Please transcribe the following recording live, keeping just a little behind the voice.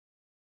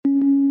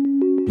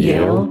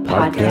Yale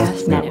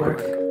Podcast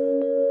Network.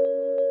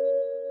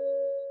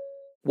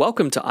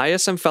 Welcome to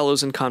ISM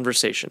Fellows in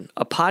Conversation,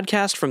 a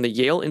podcast from the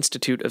Yale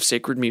Institute of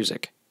Sacred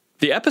Music.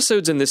 The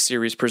episodes in this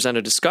series present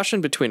a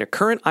discussion between a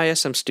current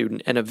ISM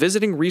student and a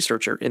visiting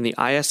researcher in the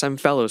ISM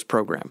Fellows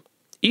program.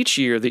 Each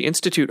year, the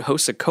Institute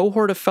hosts a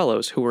cohort of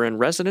fellows who are in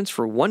residence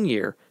for 1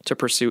 year to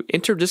pursue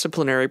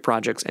interdisciplinary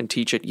projects and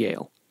teach at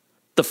Yale.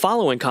 The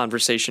following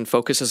conversation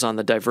focuses on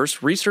the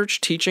diverse research,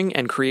 teaching,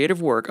 and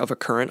creative work of a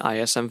current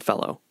ISM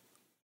Fellow.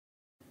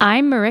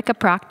 I'm Marika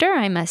Proctor.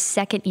 I'm a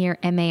second-year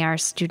MAR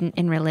student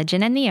in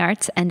Religion and the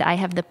Arts, and I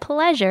have the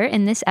pleasure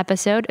in this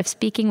episode of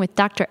speaking with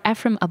Dr.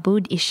 Ephrem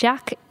Aboud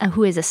Ishac,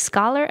 who is a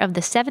scholar of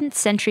the 7th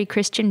century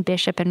Christian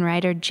bishop and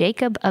writer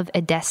Jacob of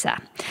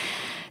Edessa.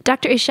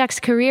 Dr.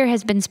 Ishac's career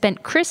has been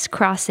spent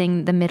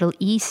crisscrossing the Middle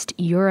East,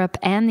 Europe,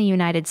 and the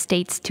United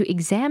States to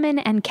examine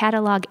and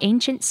catalog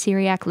ancient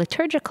Syriac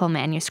liturgical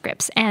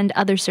manuscripts and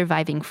other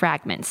surviving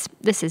fragments.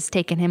 This has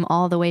taken him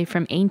all the way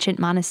from ancient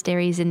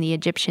monasteries in the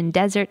Egyptian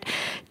desert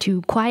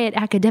to quiet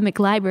academic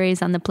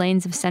libraries on the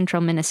plains of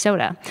central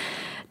Minnesota.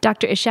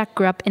 Dr. Ishac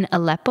grew up in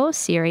Aleppo,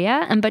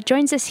 Syria, but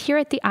joins us here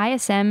at the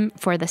ISM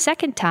for the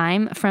second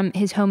time from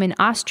his home in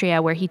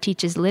Austria, where he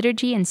teaches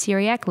liturgy and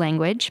Syriac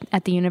language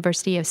at the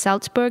University of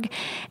Salzburg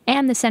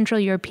and the Central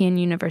European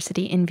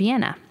University in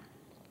Vienna.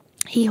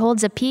 He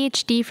holds a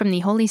PhD from the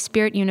Holy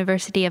Spirit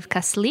University of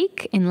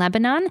Kaslik in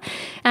Lebanon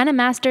and a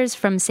master's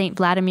from St.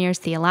 Vladimir's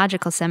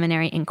Theological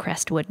Seminary in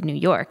Crestwood, New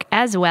York,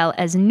 as well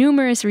as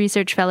numerous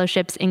research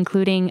fellowships,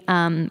 including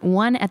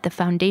one at the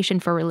Foundation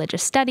for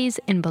Religious Studies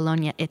in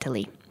Bologna,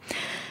 Italy.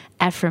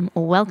 Ephrem,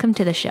 welcome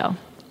to the show.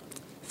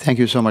 Thank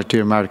you so much,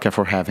 dear Marika,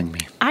 for having me.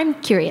 I'm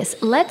curious.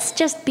 Let's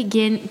just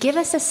begin. Give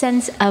us a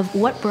sense of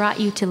what brought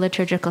you to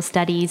liturgical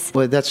studies.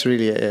 Well, that's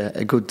really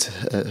a good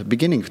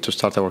beginning to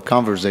start our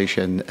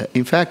conversation.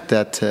 In fact,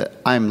 that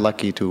I'm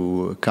lucky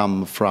to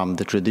come from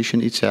the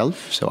tradition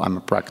itself. So I'm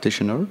a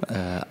practitioner.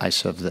 I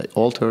serve the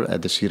altar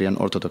at the Syrian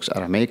Orthodox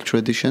Aramaic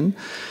tradition.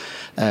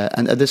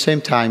 And at the same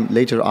time,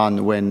 later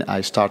on, when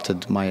I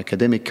started my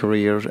academic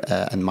career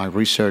and my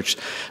research,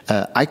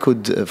 I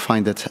could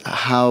find that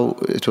how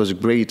it was a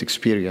great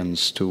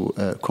experience to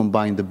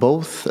combine the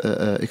both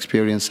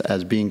experience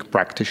as being a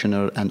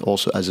practitioner and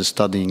also as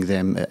studying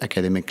them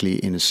academically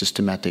in a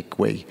systematic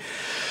way.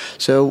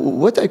 So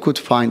what I could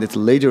find at a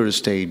later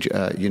stage,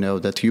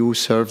 that you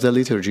serve the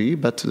liturgy,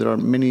 but there are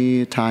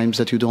many times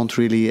that you don't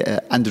really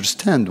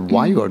understand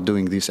why you are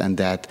doing this and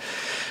that.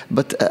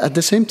 But at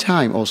the same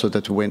time, also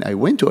that when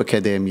I went to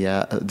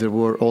academia, there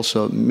were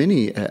also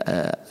many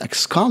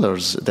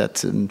scholars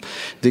that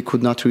they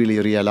could not really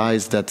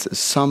realize that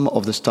some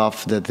of the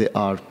stuff that they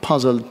are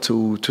puzzled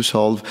to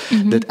solve,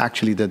 that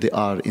actually that they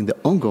are in the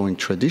ongoing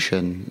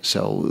tradition.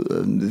 So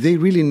they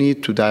really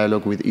need to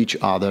dialogue with each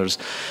others.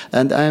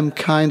 And I am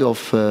kind of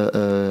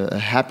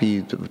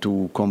happy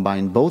to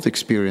combine both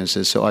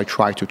experiences. So I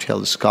try to tell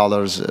the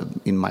scholars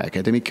in my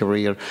academic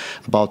career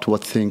about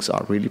what things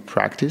are really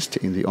practiced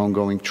in the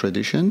ongoing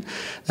tradition.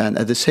 And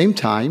at the same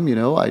time,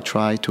 I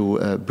try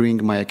to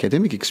bring my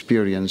academic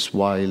experience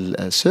while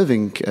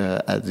serving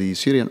at the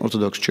Syrian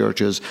Orthodox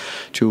churches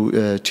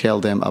to tell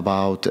them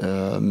about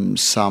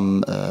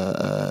some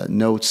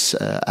notes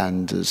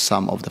and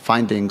some of the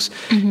findings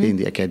in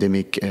the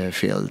academic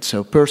field.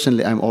 So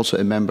personally, I'm also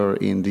a member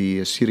in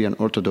the Syrian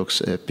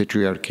Orthodox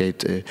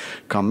Patriarchate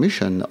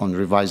Commission on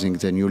revising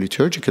the new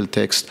liturgical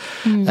text.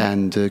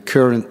 And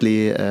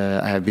currently,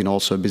 I have been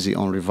also busy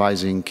on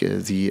revising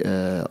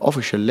the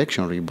official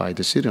lectionary by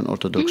the Syrian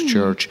Orthodox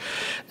Church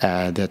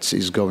that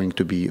is going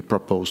to be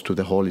proposed to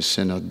the Holy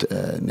Synod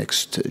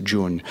next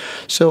June.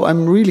 So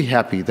I'm really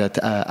happy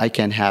that I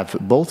can have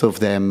both of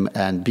them,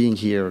 and being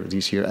here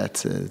this year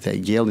at the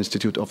Yale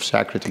Institute of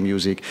Sacred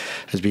Music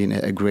has been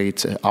a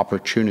great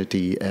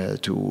opportunity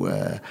to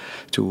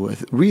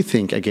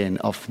rethink again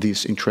of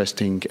this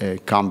interesting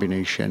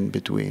combination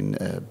between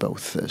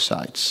both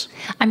sides.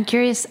 I'm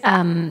curious,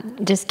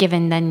 just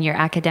given then your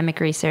academic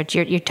research,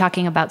 you're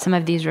talking about some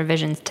of these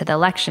revisions to the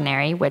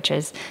lectionary, which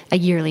is a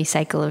yearly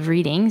cycle of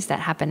readings that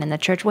happen in the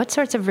church. What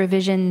sorts of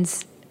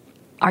revisions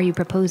are you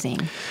proposing?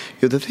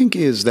 The thing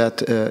is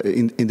that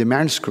in the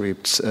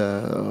manuscripts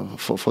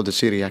for the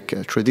Syriac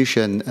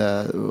tradition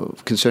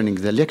concerning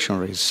the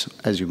lectionaries,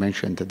 as you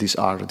mentioned, that these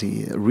are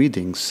the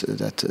readings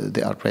that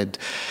they are read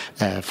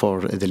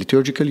for the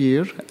liturgical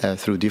year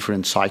through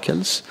different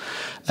cycles.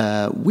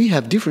 We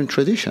have different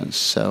traditions,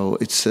 so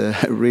it's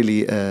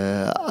really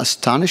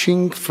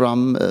astonishing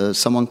from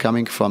someone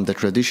coming from the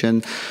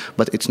tradition,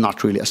 but it's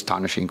not really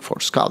astonishing for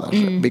scholars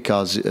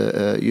because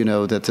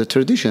that the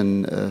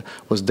tradition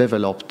was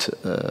developed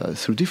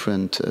through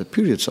different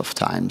periods of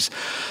times.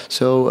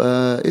 So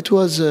it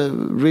was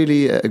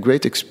really a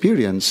great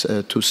experience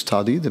to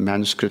study the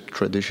manuscript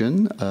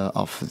tradition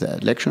of the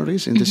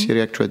lectionaries in the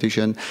Syriac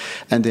tradition,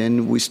 and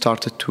then we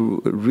started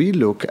to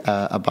relook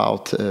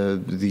about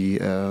the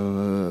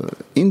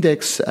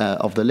index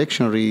of the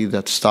lectionary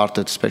that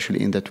started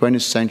especially in the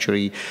 20th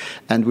century,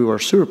 and we were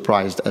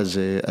surprised as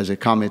a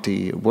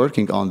committee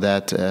working on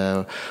that.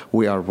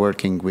 We are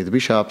working with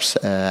bishops,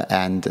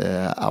 and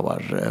our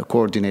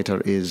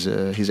coordinator is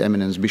His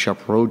Eminence Bishop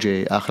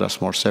Roger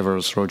Achras, More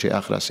Severus Roger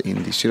Achras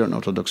in the Syrian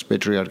Orthodox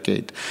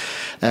Patriarchate.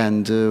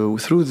 And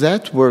through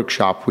that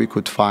workshop, we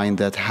could find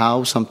that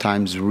how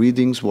sometimes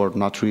readings were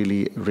not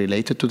really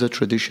related to the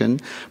tradition,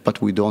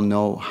 but we don't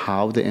know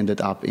how they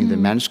ended up in the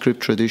manuscript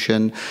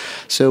tradition.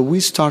 So we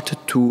started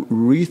to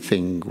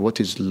rethink what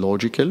is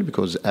logical,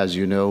 because as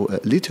you know,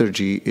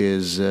 liturgy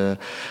is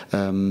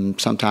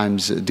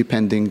sometimes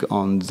depending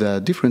on the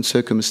different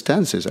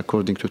circumstances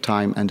according to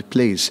time and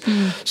place.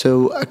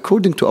 So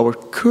according to our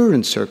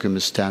current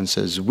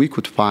circumstances, we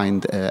could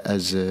find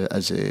as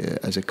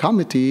a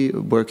committee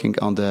working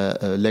on the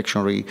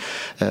lectionary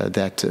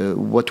that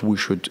what we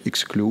should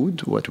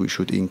exclude, what we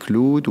should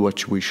include,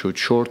 what we should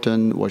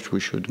shorten, what we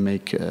should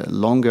make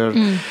longer,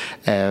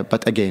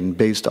 but again,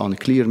 based on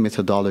clear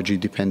methodology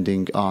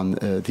depending on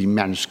the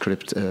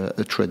manuscript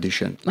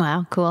tradition.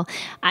 Wow, cool.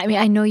 I mean,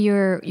 I know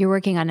you're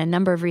working on a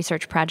number of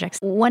research projects.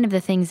 One of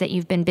the things that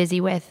you've been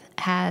busy with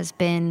has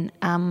been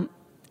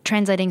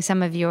translating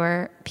some of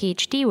your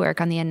PhD work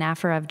on the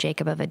anaphora of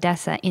Jacob of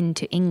Edessa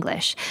into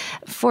English.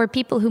 For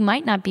people who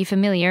might not be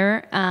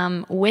familiar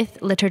with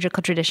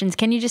liturgical traditions,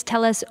 can you just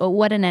tell us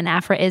what an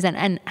anaphora is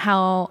and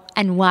how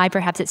and why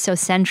perhaps it's so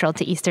central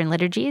to Eastern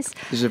liturgies?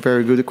 This is a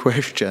very good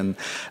question.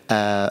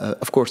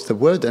 Of course, the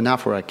word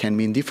anaphora can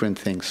mean different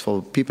things.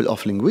 For people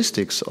of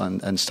linguistics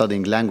and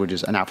studying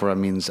languages, anaphora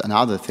means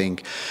another thing.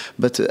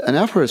 But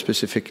anaphora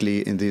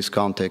specifically in this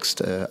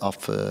context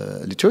of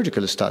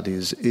liturgical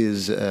studies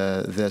is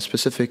the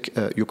specific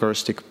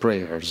Eucharistic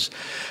prayers.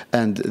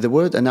 And the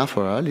word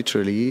anaphora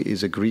literally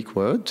is a Greek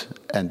word,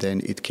 and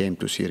then it came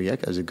to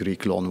Syriac as a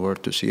Greek loan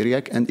word to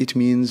Syriac, and it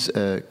means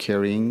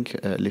carrying,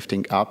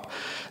 lifting up,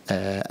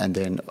 and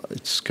then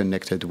it's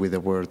connected with the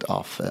word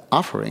of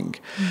offering.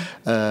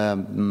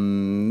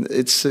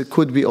 It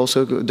could be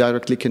also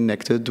directly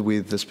connected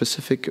with the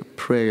specific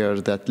prayer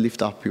that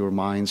lift up your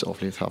minds or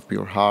lift up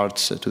your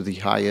hearts to the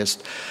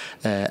highest,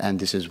 and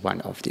this is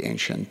one of the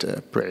ancient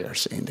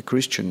prayers in the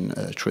Christian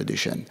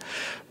tradition.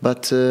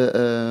 But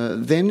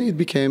then it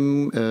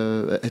became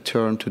a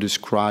term to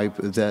describe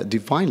the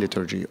divine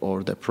liturgy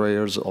or the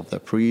prayers of the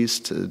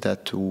priest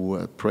that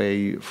to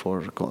pray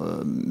for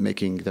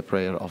making the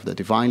prayer of the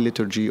divine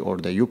liturgy or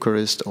the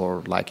Eucharist,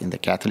 or like in the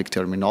Catholic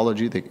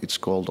terminology, it's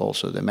called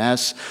also the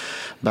Mass.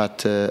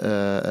 But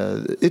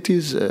it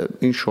is,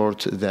 in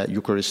short, the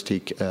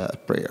Eucharistic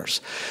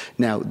prayers.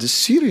 Now, the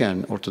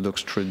Syrian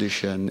Orthodox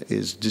tradition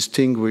is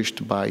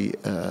distinguished by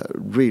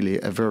really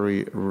a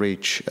very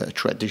rich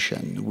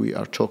tradition. We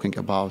are talking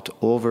about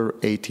over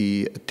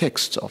 80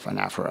 texts of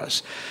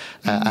anaphoras.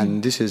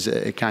 And this is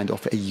a kind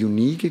of a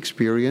unique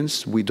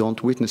experience. We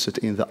don't witness it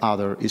in the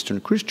other Eastern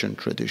Christian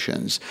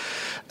traditions.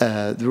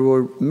 There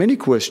were many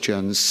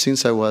questions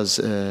since I was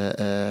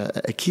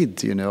a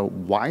kid,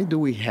 why do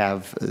we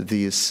have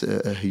these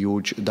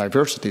huge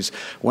diversities?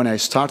 When I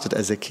started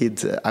as a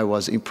kid, I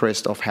was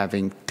impressed of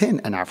having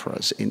 10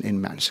 anaphoras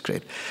in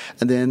manuscript.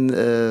 And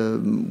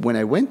then when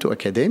I went to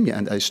academia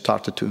and I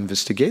started to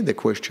investigate the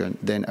question,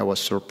 then I was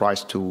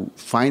surprised to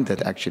find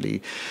that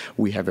actually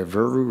we have a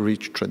very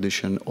rich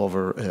tradition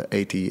over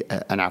 80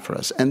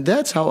 anaphoras. And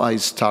that's how I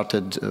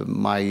started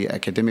my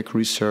academic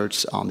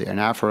research on the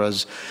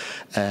anaphoras,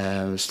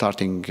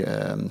 starting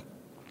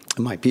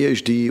my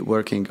PhD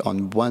working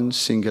on one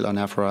single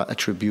anaphora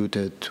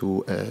attributed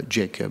to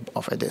Jacob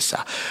of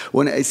Edessa.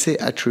 When I say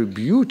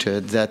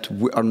attributed, that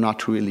we are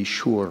not really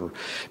sure,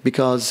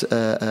 because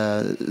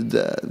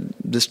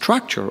the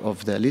structure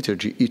of the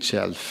liturgy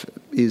itself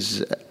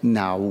is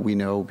now, we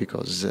know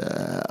because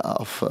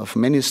of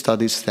many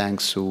studies,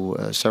 thanks to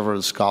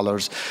several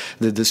scholars,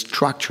 that the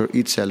structure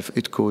itself,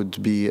 it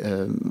could be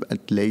a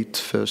late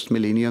first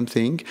millennium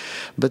thing.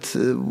 But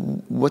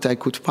what I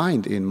could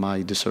find in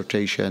my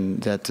dissertation,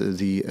 that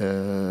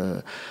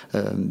the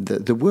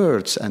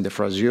words and the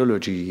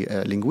phraseology,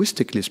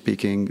 linguistically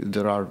speaking,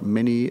 there are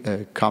many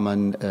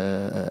common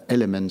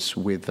elements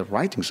with the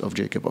writings of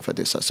Jacob of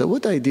Edessa. So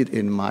what I did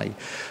in my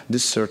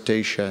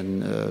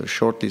dissertation,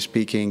 shortly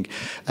speaking,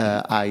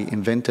 I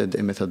invented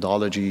a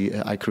methodology.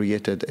 I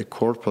created a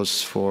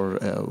corpus for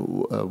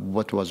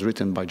what was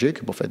written by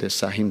Jacob of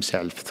Edessa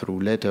himself through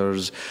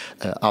letters,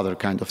 other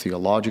kind of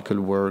theological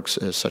works,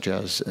 such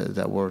as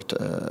the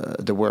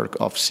work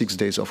of 6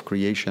 days of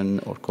creation,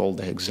 or called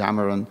the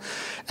Hexameron.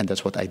 And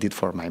that's what I did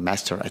for my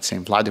master at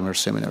St. Vladimir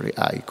Seminary.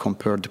 I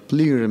compared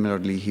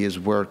preliminarily his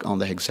work on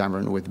the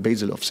Hexameron with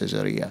Basil of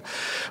Caesarea.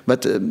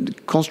 But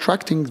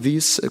constructing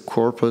this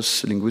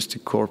corpus,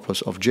 linguistic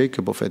corpus of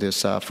Jacob of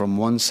Edessa, from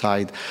one side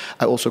side,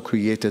 I also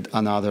created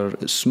another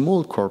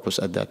small corpus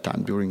at that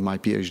time during my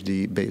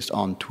PhD based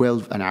on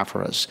 12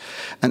 anaphoras.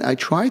 And I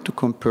tried to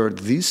compare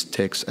these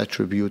texts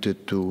attributed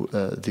to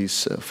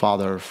this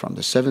father from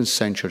the 7th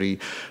century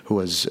who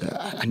was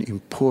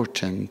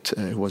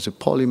he was a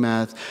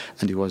polymath,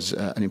 and he was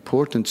an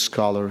important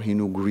scholar. He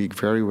knew Greek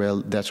very well.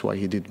 That's why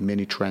he did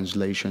many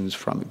translations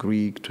from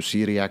Greek to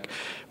Syriac.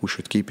 We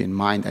should keep in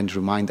mind and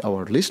remind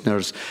our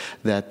listeners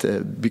that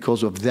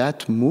because of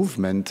that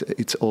movement,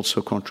 it's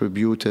also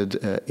contributed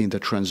in the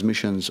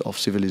transmissions of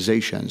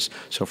civilizations.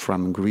 So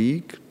from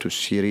Greek to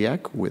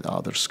Syriac with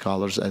other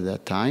scholars at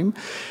that time,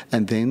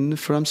 and then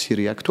from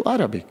Syriac to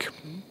Arabic,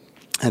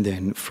 and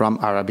then from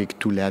Arabic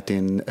to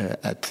Latin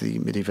at the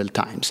medieval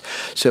times.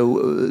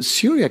 So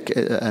Syriac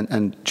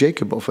and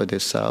Jacob of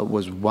Edessa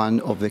was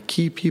one of the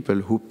key people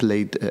who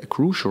played a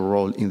crucial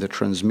role in the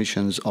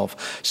transmissions of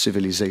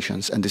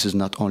civilizations. And this is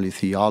not only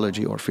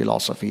theology or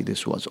philosophy,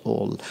 this was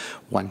all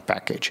one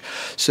package.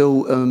 So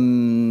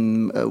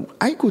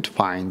I could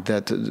find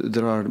that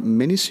there are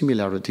many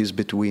similarities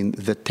between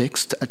the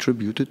text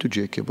attributed to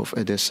Jacob of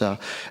Edessa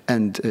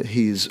and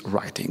his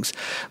writings.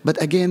 But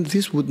again,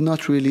 this would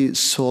not really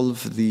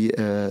solve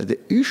the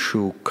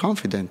issue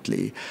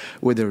confidently,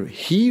 whether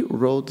he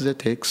wrote the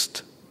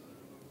text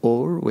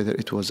or whether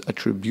it was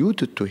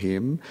attributed to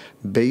him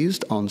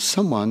based on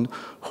someone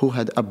who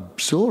had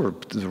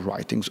absorbed the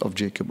writings of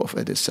Jacob of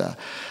Edessa.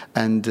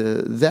 And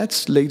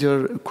that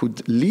later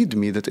could lead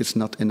me that it's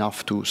not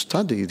enough to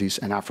study this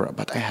anaphora,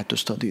 but I had to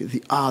study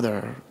the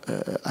other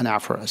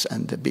anaphoras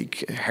and the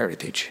big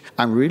heritage.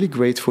 I'm really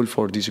grateful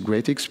for this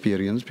great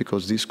experience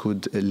because this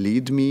could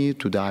lead me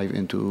to dive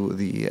into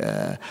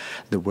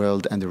the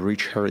world and the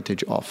rich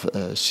heritage of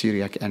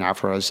Syriac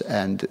anaphoras.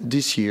 And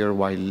this year,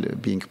 while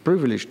being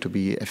privileged to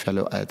be a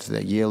fellow at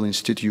the Yale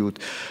Institute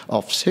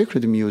of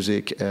Sacred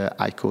Music,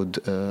 I could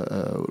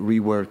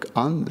rework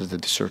on the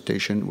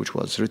dissertation, which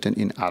was written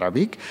in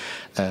Arabic,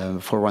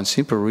 for one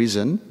simple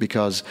reason,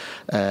 because,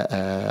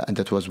 and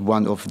that was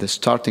one of the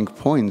starting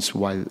points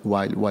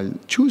while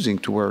choosing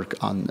to work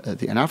on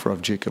the anaphora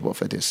of Jacob of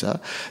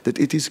Edessa, that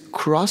it is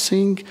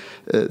crossing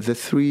the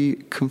three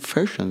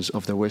confessions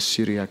of the West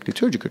Syriac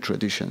liturgical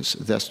traditions.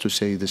 That's to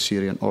say, the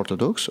Syrian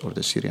Orthodox or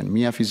the Syrian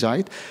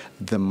Miaphysite,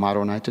 the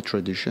Maronite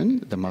tradition,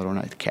 the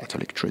Maronite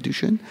Catholic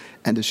tradition,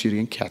 and the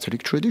Syrian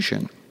Catholic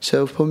tradition.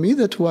 So for me,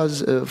 that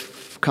was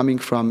coming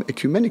from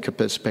ecumenical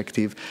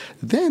perspective.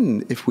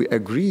 Then, if we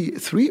agree,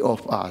 three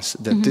of us,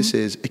 that this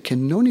is a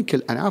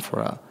canonical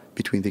anaphora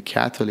between the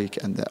Catholic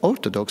and the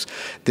Orthodox,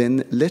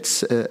 then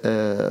let's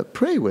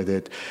pray with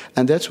it.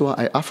 And that's why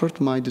I offered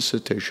my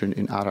dissertation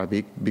in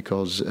Arabic,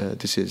 because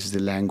this is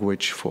the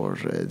language for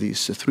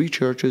these three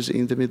churches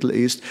in the Middle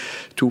East,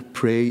 to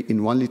pray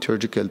in one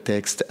liturgical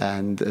text,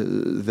 and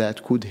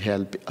that could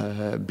help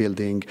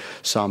building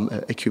some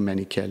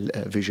ecumenical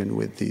vision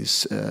with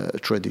these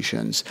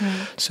traditions.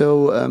 Right.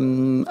 So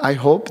I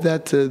hope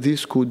that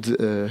this could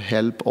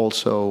help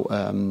also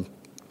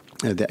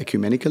the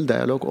ecumenical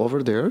dialogue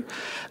over there.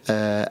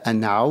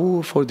 And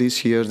now for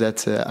this year,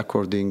 that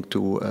according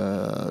to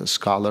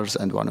scholars,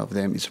 and one of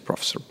them is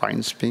Professor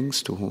Brian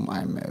Spinks, to whom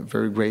I'm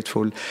very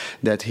grateful,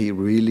 that he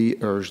really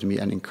urged me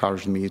and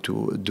encouraged me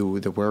to do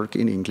the work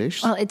in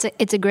English. Well,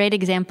 it's a great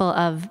example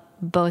of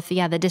both,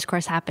 the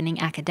discourse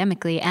happening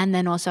academically and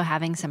then also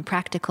having some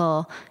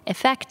practical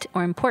effect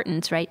or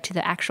importance, right, to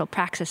the actual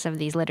praxis of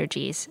these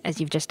liturgies, as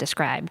you've just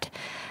described.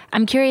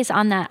 I'm curious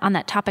on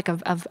that topic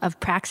of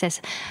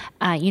praxis.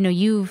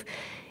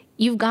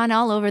 You've gone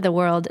all over the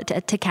world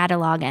to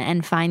catalog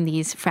and find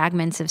these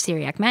fragments of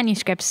Syriac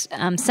manuscripts,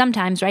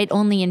 sometimes, right,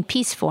 only in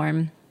piece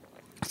form.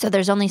 So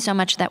there's only so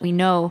much that we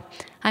know.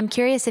 I'm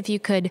curious if you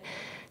could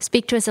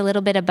speak to us a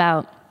little bit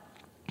about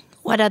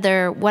what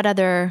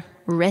other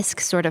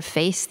risks sort of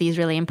face these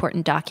really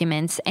important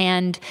documents,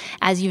 and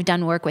as you've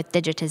done work with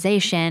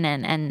digitization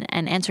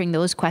and answering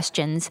those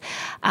questions,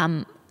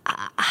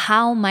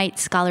 how might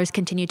scholars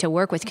continue to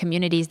work with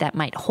communities that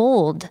might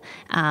hold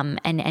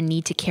and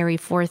need to carry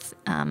forth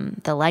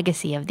the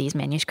legacy of these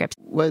manuscripts?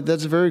 Well,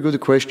 that's a very good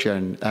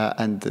question.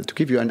 And to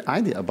give you an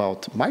idea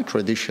about my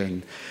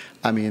tradition,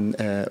 I mean,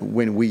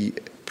 when we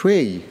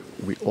pray,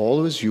 we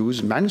always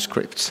use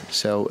manuscripts.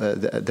 So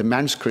the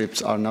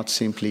manuscripts are not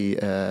simply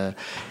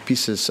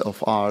pieces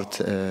of art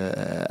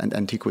and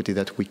antiquity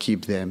that we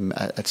keep them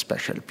at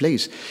special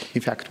place.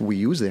 In fact, we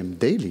use them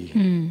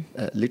daily,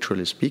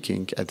 literally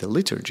speaking, at the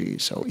liturgy.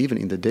 So even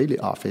in the daily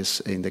office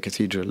in the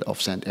Cathedral of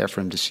St.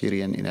 Ephrem the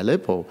Syrian in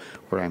Aleppo,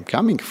 where I'm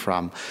coming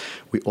from,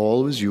 we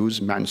always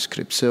use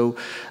manuscripts. So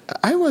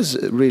I was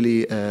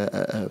really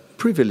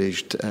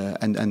privileged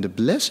and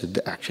blessed,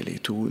 actually,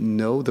 to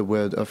know the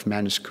word of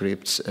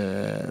manuscripts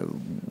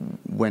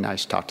when I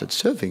started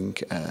serving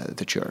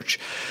the church.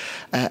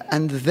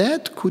 And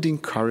that could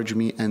encourage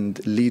me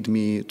and lead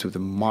me to the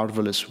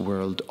marvelous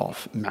world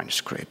of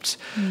manuscripts.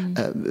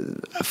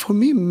 For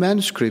me,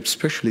 manuscripts,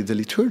 especially the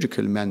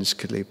liturgical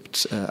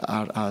manuscripts,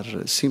 are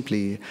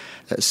simply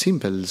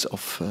symbols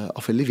of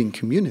a living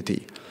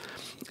community.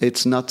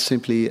 It's not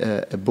simply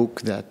a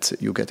book that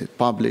you get it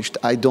published.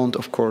 I don't,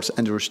 of course,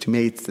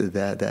 underestimate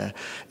the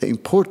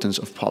importance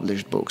of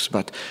published books,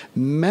 but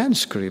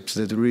manuscripts,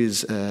 that there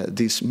is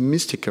this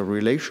mystical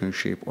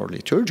relationship or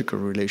liturgical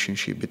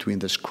relationship between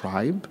the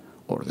scribe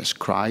or the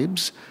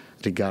scribes,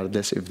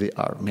 regardless if they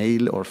are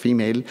male or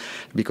female,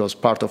 because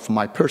part of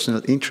my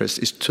personal interest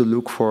is to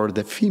look for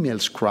the female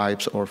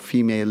scribes or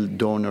female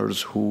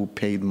donors who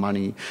paid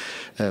money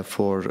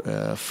for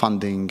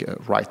funding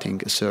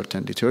writing a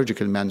certain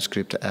liturgical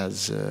manuscript,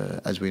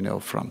 as we know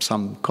from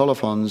some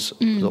colophons.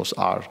 Those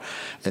are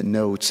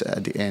notes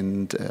at the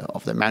end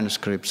of the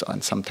manuscripts,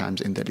 and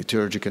sometimes in the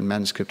liturgical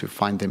manuscript we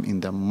find them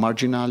in the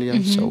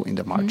marginalia, so in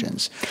the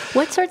margins.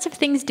 What sorts of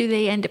things do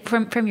they end up,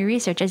 from your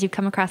research, as you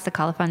come across the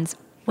colophons,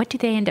 what do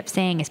they end up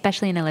saying,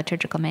 especially in a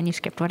liturgical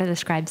manuscript? What are the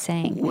scribes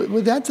saying?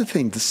 Well, that's the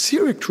thing. The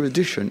Syriac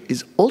tradition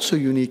is also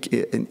unique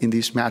in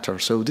this matter.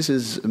 So this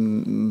is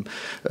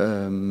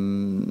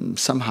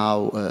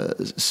somehow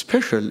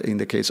special in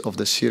the case of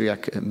the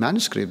Syriac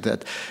manuscript,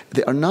 that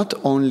they are not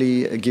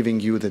only giving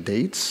you the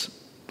dates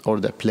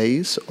or the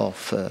place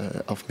of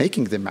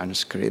making the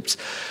manuscripts,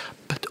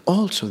 but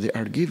also they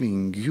are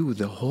giving you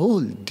the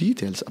whole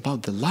details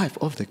about the life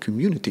of the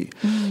community.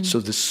 So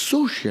the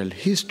social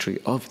history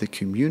of the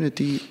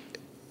community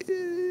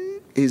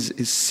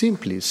is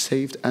simply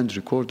saved and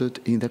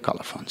recorded in the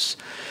colophons.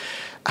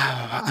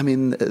 I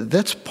mean,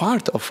 that's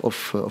part of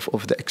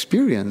the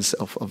experience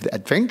of the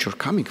adventure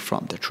coming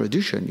from the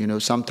tradition. You know,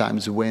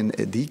 sometimes when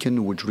a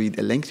deacon would read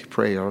a lengthy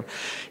prayer,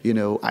 you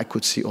know, I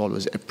could see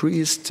always a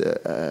priest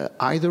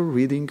either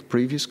reading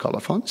previous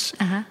colophons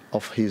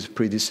of his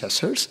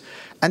predecessors,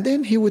 and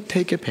then he would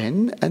take a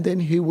pen and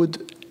then he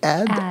would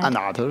add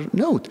another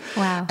note.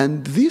 Wow.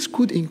 And this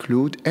could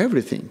include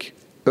everything: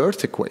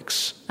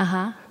 earthquakes,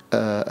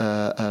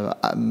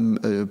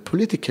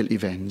 political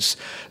events,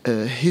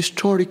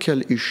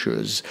 historical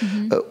issues,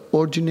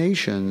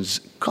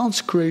 ordinations,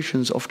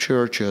 consecrations of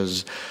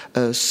churches,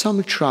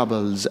 some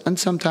troubles, and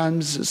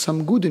sometimes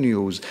some good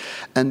news.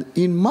 And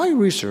in my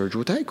research,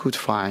 what I could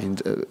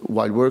find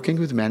while working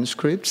with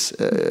manuscripts,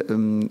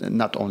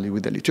 not only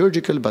with the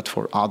liturgical, but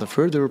for other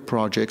further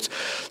projects,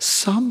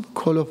 some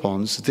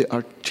colophons, they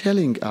are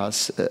telling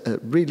us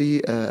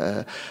really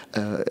a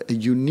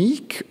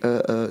unique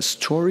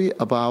story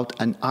about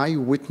an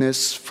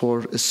eyewitness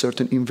for a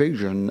certain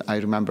invasion. I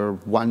remember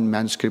one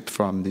manuscript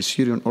from the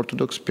Syrian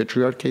Orthodox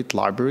Patriarchate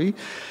Library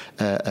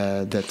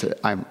that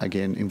I'm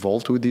again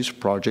involved with this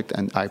project,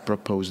 and I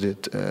proposed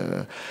it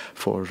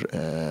for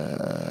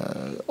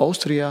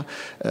Austria,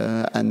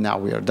 and now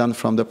we are done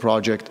from the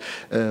project.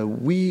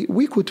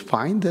 We could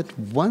find that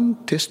one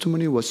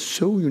testimony was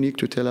so unique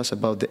to tell us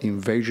about the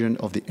invasion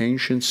of the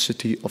ancient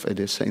city of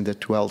Edessa in the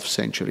 12th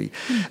century.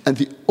 And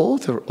the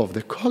author of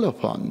the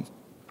colophon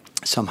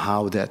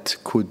somehow that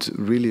could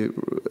really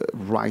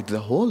write the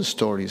whole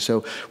story.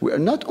 So we are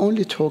not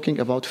only talking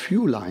about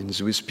few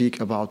lines, we speak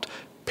about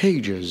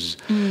pages.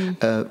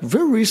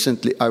 Very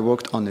recently, I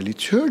worked on a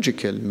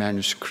liturgical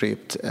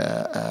manuscript,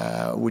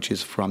 which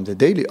is from the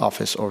daily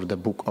office, or the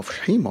book of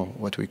Himo,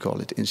 what we call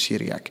it in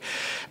Syriac.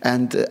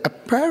 And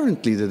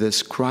apparently the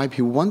scribe,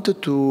 he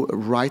wanted to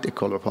write a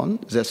colophon,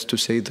 that's to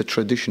say the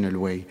traditional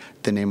way,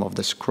 the name of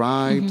the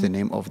scribe, the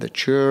name of the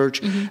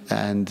church,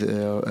 and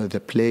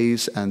the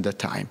place and the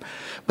time.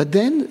 But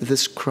then the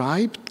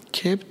scribe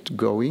kept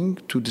going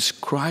to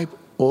describe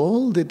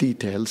all the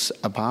details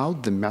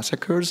about the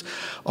massacres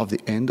of the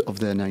end of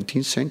the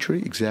 19th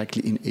century,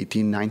 exactly in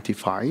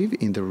 1895,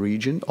 in the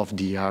region of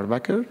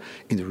Diyarbakir,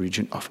 in the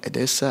region of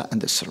Edessa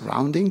and the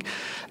surrounding.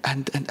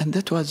 And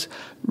that was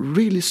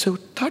really so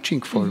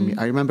touching for me.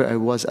 I remember I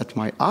was at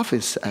my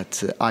office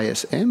at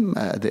ISM,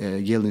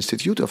 the Yale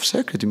Institute of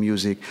Sacred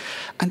Music,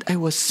 and I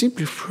was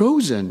simply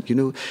frozen. You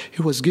know,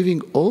 he was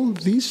giving all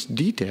these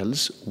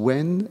details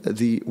when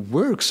the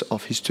works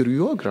of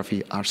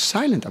historiography are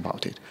silent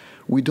about it.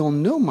 We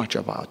don't know much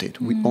about it.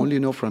 We only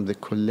know from the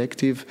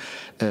collective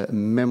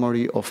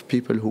memory of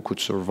people who could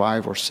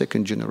survive or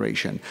second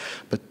generation.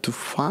 But to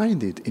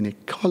find it in a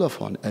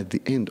colophon at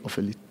the end of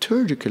a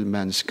liturgical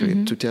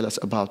manuscript to tell us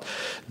about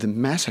the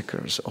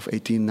massacres of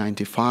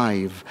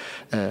 1895,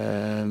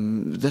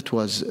 that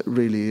was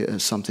really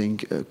something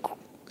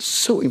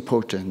so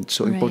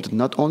important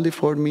not only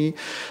for me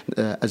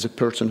as a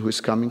person who is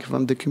coming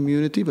from the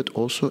community, but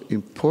also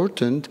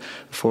important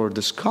for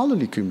the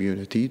scholarly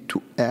community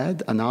to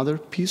add another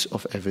piece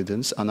of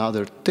evidence,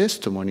 another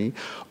testimony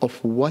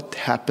of what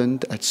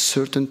happened at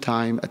certain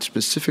time, at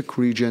specific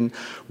region,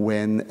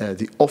 when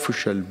the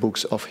official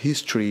books of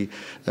history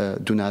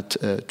do not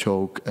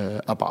talk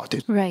about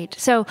it. Right.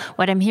 So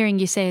what I'm hearing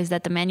you say is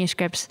that the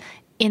manuscripts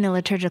in a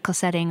liturgical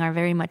setting are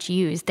very much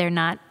used. They're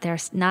not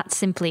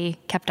simply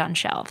kept on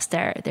shelves.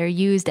 They're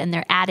used and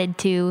they're added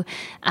to,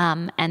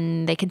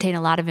 and they contain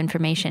a lot of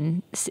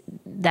information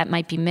that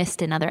might be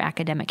missed in other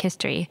academic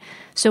history.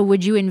 So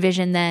would you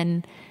envision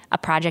then a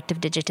project of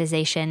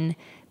digitization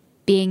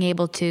being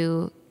able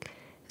to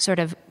sort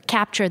of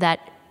capture that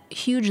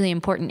hugely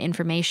important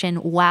information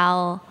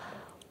while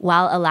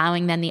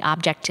allowing then the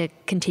object to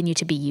continue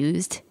to be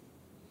used?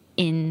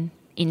 in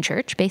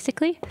church,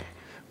 basically?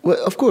 Well,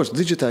 of course,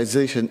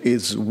 digitization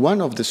is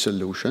one of the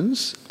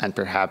solutions and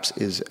perhaps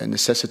is a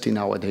necessity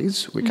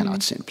nowadays. We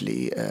cannot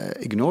simply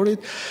ignore it.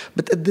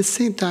 But at the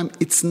same time,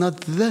 it's not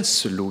the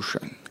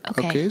solution.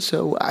 Okay.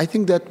 So I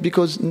think that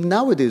because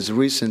nowadays,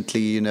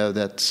 recently,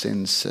 that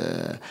since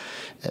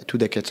 2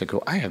 decades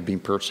ago, I have been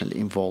personally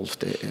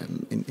involved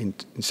in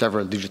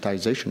several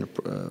digitization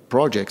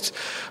projects.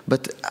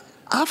 But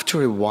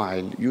after a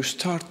while, you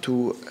start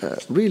to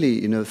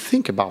really,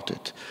 think about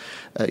it.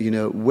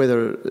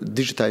 Whether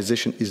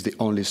digitization is the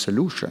only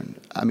solution.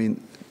 I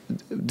mean,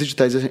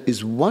 digitization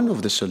is one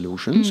of the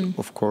solutions,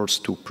 of course,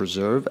 to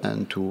preserve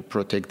and to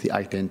protect the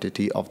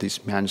identity of these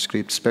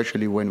manuscripts,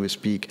 especially when we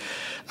speak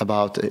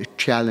about a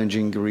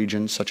challenging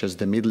region such as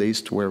the Middle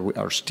East, where we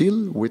are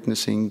still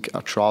witnessing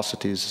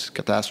atrocities,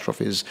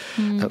 catastrophes.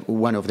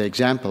 One of the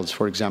examples,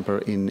 for example,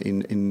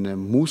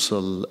 in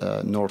Mosul,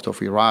 north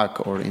of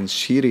Iraq, or in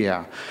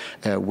Syria,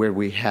 where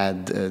we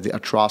had the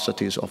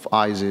atrocities of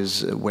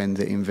ISIS when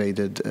they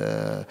invaded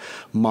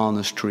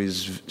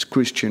monasteries,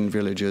 Christian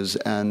villages,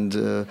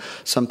 and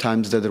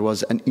sometimes that there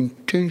was an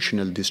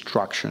intentional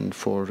destruction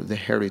for the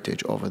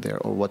heritage over there,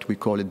 or what we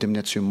call it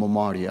damnatio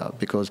memoria,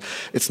 because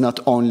it's not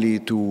only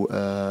to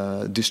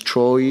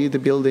destroy the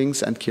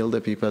buildings and kill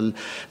the people.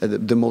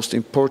 The most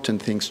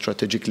important thing,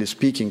 strategically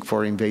speaking,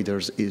 for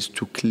invaders is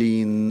to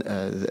clean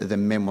the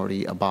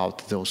memory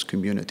about those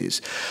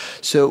communities.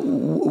 So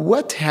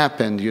what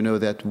happened,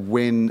 that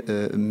when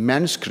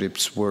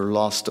manuscripts were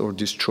lost or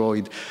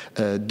destroyed,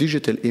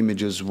 digital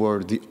images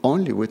were the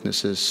only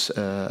witnesses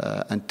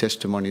and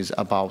testimonies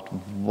about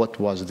what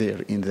was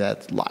there in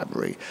that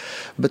library.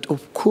 But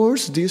of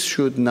course, this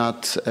should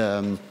not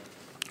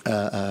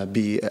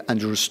be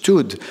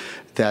understood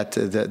that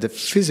the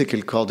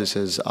physical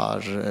codices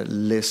are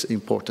less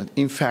important.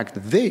 In fact,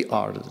 they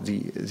are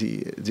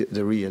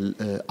the real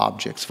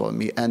objects for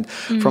me. And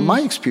from my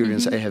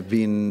experience, I have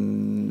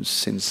been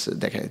since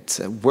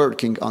decades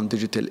working on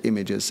digital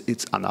images.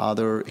 It's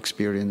another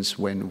experience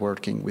when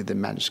working with the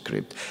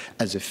manuscript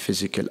as a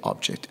physical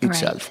object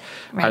itself.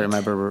 Right. I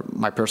remember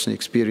my personal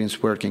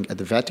experience working at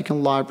the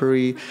Vatican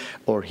Library,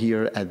 or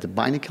here at the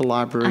Beinecke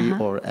Library,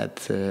 or at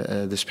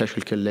the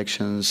special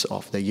collections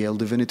of the Yale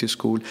Divinity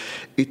School.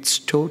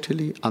 It's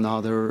totally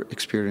another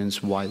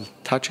experience while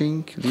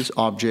touching these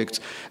objects,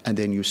 and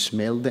then you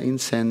smell the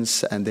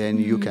incense, and then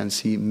you can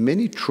see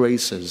many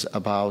traces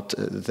about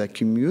the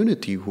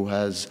community who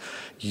has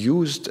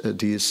used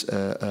these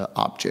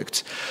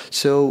objects.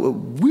 So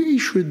we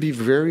should be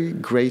very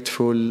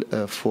grateful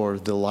for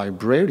the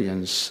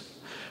librarians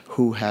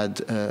who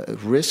had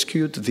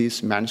rescued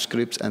these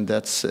manuscripts, and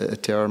that's a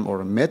term or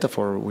a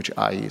metaphor which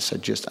I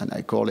suggest, and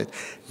I call it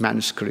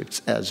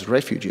manuscripts as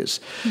refuges,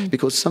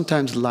 because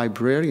sometimes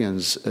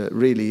librarians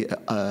really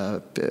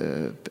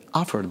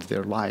offered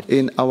their life.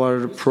 In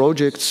our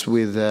projects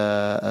with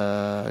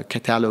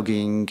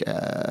cataloging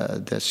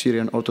the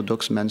Syrian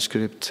Orthodox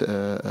Manuscript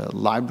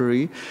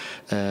Library,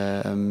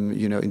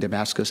 in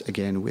Damascus,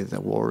 again with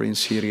the war in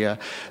Syria,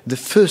 the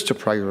first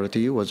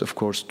priority was, of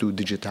course, to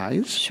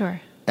digitize.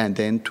 Sure. And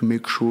then to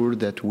make sure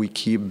that we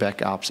keep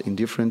backups in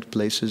different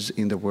places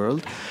in the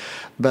world.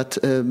 But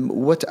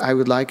what I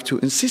would like to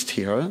insist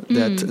here,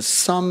 that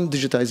some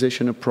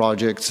digitization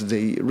projects,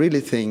 they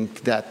really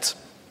think that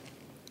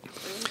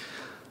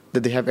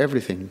they have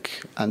everything.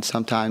 And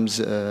sometimes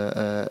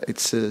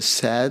it's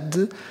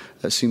sad,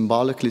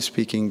 symbolically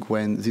speaking,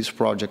 when these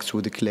projects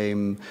would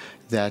claim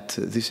that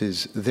this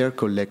is their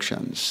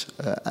collections.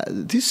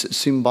 This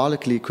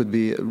symbolically could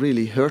be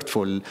really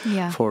hurtful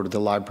for the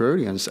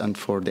librarians and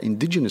for the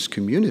indigenous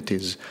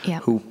communities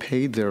who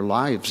paid their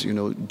lives,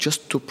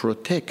 just to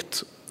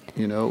protect.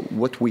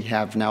 What we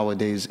have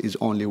nowadays is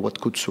only what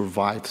could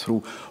survive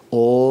through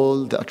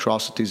all the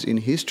atrocities in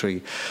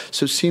history.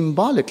 So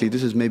symbolically,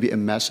 this is maybe a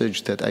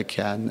message that I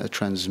can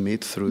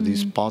transmit through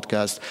this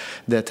podcast,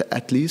 that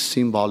at least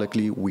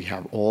symbolically, we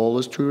have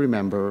always to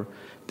remember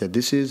that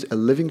this is a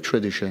living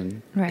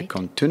tradition, a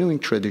continuing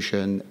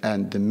tradition,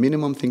 and the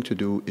minimum thing to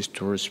do is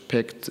to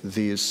respect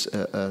this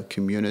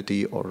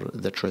community or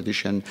the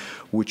tradition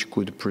which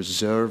could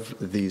preserve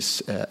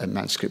these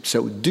manuscripts.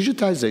 So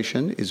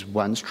digitization is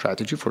one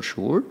strategy for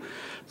sure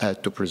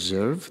to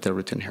preserve the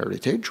written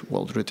heritage,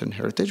 world written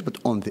heritage, but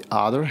on the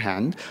other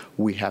hand,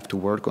 we have to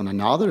work on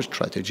another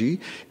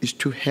strategy, is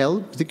to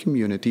help the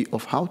community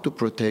of how to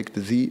protect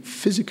the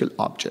physical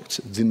objects,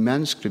 the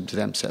manuscripts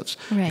themselves,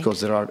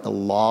 because there are a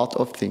lot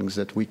of things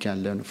that we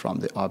can learn from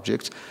the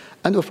objects.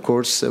 And of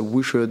course,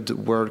 we should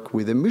work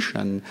with a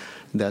mission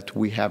that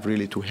we have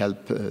really to help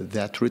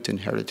that written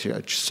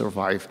heritage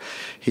survive.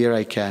 Here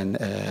I can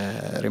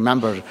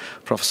remember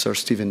Professor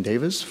Stephen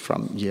Davis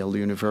from Yale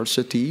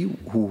University,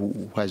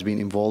 who has been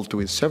involved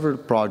with several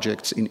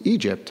projects in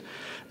Egypt,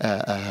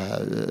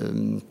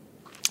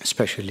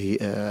 especially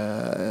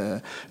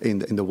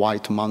in the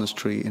White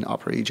Monastery in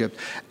Upper Egypt.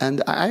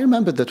 And I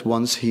remember that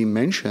once he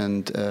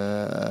mentioned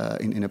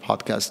in a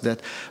podcast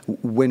that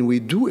when we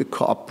do a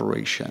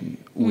cooperation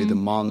with the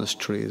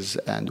monasteries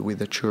and with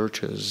the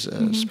churches,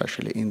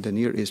 especially in the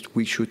Near East,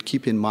 we should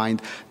keep in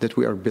mind that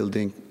we are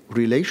building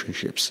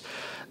relationships.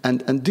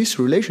 And this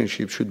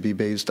relationship should be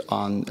based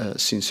on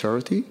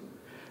sincerity.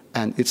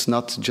 And it's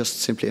not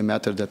just simply a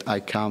matter that I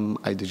come,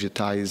 I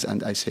digitize,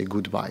 and I say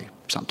goodbye.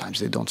 Sometimes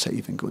they don't say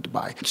even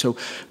goodbye. So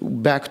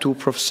back to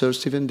Professor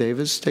Stephen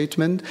Davis'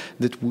 statement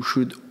that we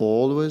should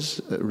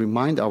always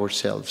remind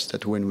ourselves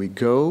that when we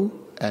go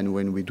and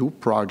when we do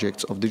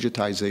projects of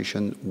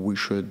digitization, we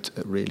should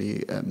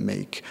really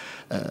make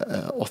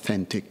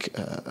authentic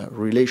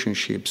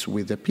relationships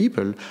with the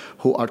people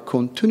who are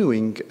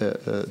continuing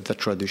the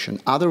tradition.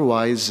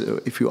 Otherwise,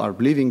 if you are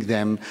leaving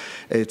them,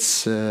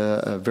 it's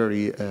a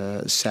very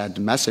sad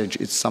message.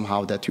 It's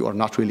somehow that you are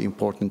not really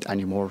important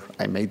anymore.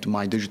 I made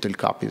my digital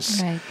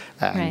copies,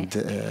 and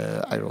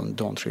I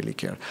don't really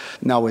care.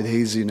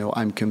 Nowadays,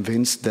 I'm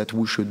convinced that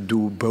we should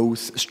do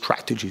both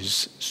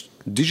strategies.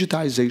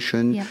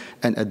 Digitization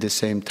and at the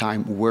same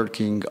time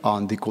working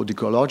on the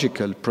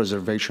codicological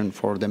preservation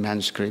for the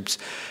manuscripts,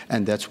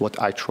 and that's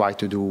what I try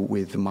to do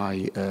with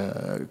my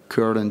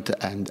current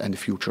and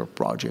future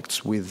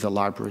projects with the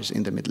libraries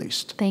in the Middle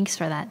East. Thanks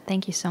for that.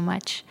 Thank you so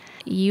much.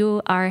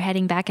 You are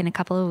heading back in a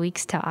couple of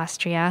weeks to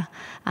Austria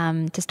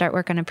to start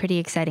work on a pretty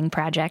exciting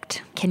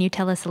project. Can you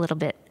tell us a little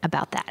bit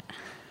about that?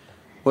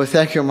 Well,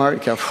 thank you,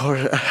 Marika,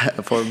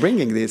 for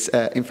bringing this.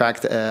 In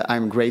fact,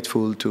 I'm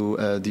grateful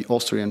to the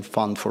Austrian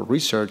Fund for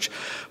Research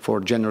for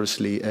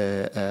generously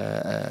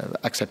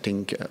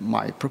accepting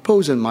my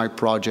proposal, my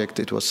project.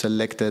 It was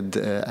selected,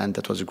 and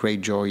that was a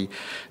great joy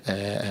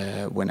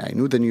when I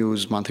knew the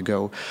news a month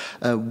ago.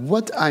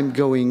 What I'm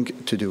going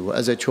to do,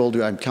 as I told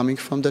you, I'm coming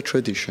from the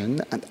tradition,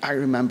 and I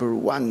remember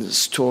one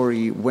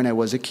story when I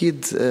was a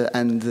kid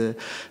and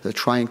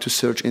trying to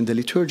search in the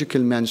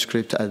liturgical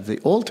manuscript at the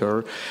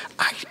altar.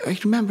 I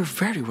remember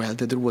very well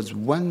that there was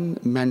one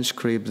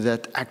manuscript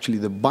that actually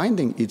the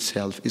binding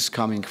itself is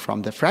coming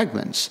from the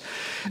fragments.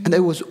 And I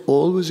was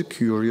always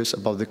curious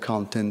about the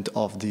content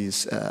of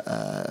this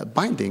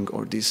binding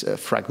or this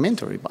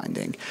fragmentary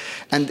binding.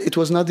 And it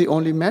was not the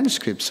only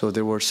manuscript, so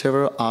there were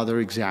several other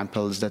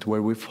examples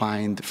where we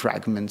find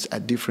fragments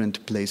at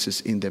different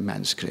places in the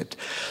manuscript.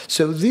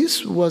 So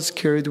this was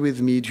carried with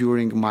me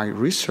during my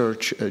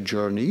research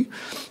journey.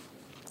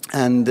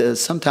 And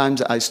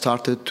sometimes I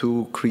started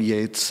to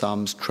create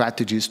some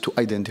strategies to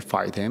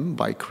identify them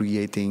by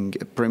creating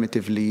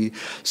primitively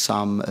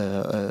some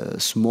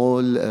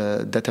small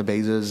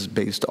databases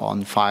based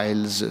on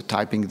files,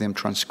 typing them,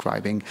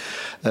 transcribing.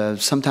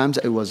 Sometimes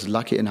I was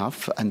lucky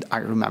enough, and I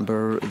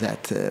remember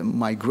that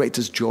my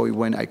greatest joy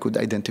when I could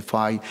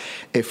identify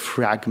a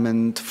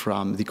fragment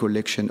from the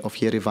collection of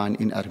Yerevan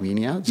in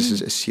Armenia. This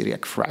is a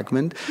Syriac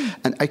fragment,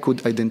 and I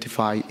could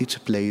identify its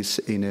place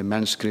in a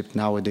manuscript.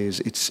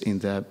 Nowadays, it's in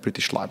the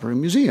British Library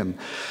Museum.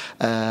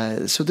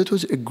 So that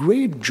was a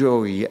great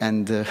joy,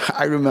 and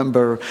I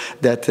remember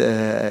that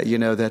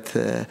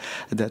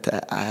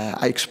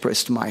I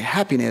expressed my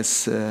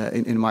happiness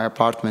in my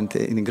apartment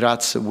in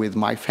Graz with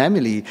my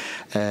family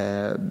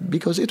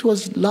because it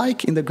was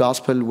like in the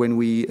Gospel when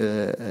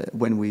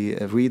we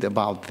read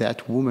about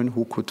that woman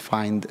who could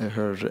find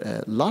her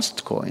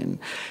lost coin,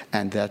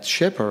 and that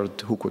shepherd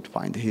who could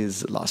find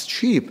his lost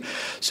sheep.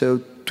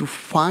 So to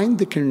find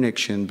the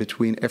connection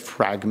between a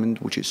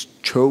fragment which is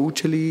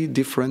totally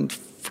different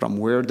from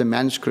where the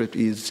manuscript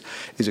is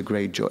a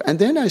great joy. And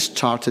then I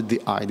started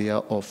the idea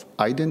of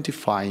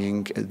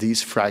identifying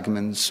these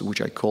fragments,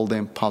 which I call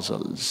them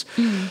puzzles.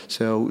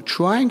 So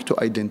trying to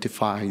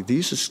identify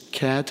these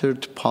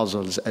scattered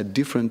puzzles at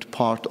different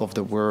parts of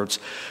the words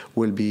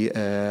will be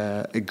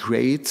a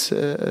great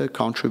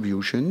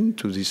contribution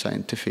to the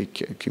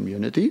scientific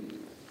community,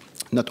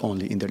 not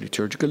only in the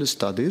liturgical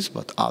studies,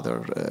 but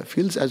other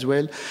fields as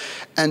well.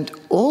 And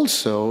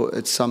also,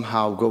 it's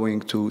somehow going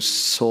to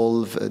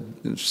solve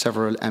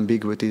several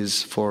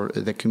ambiguities for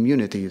the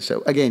community.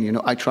 So again,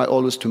 I try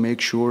always to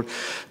make sure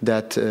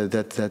that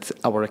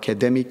our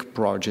academic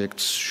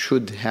projects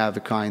should have a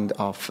kind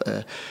of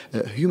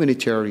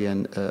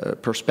humanitarian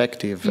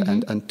perspective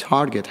and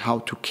target how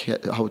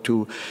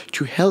to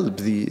help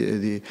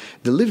the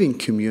living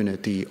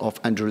community of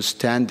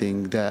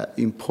understanding the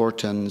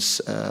importance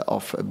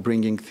of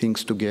bringing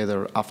things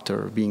together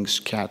after being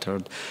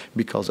scattered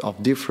because of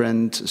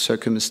different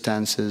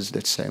circumstances,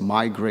 let's say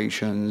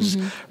migrations,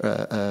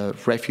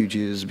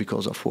 refugees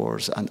because of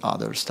wars and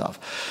other stuff.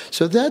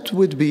 So that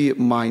would be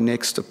my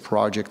next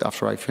project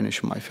after I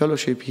finish my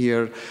fellowship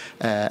here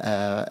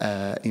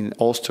in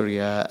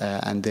Austria,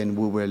 and then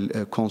we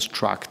will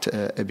construct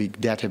a big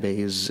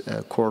database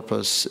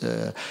corpus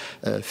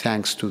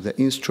thanks to the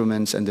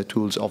instruments and the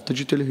tools of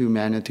digital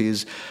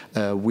humanities.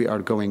 We are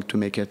going to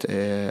make it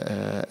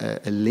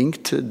a link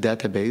linked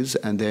database,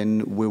 and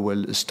then we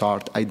will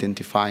start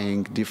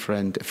identifying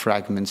different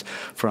fragments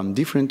from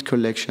different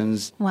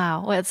collections.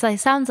 Wow. Well, it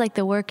sounds like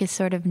the work is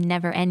sort of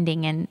never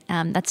ending, and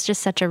that's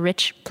just such a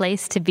rich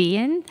place to be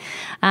in.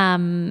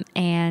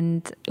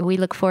 And we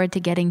look forward to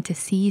getting to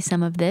see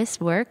some of this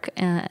work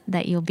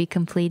that you'll be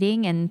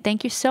completing. And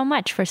thank you so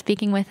much for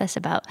speaking with us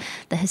about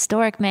the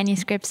historic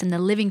manuscripts and the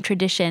living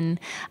tradition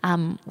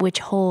which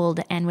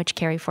hold and which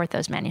carry forth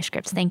those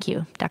manuscripts. Thank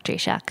you, Dr.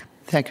 Ishac.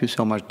 Thank you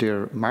so much,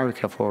 dear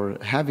Marika, for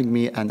having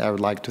me. And I would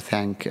like to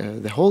thank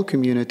the whole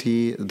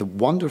community, the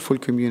wonderful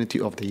community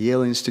of the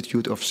Yale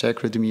Institute of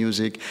Sacred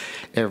Music,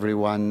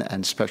 everyone,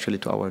 and especially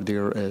to our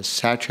dear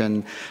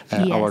Sachin,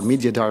 our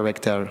media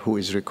director, who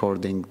is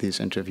recording this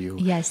interview.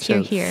 Yes,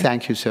 so here.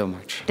 Thank you so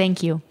much.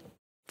 Thank you.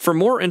 For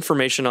more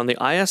information on the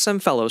ISM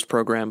Fellows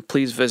Program,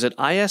 please visit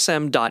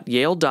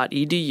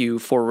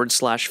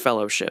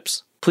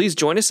ism.yale.edu/fellowships. Please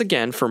join us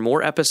again for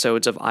more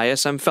episodes of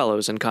ISM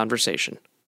Fellows in Conversation.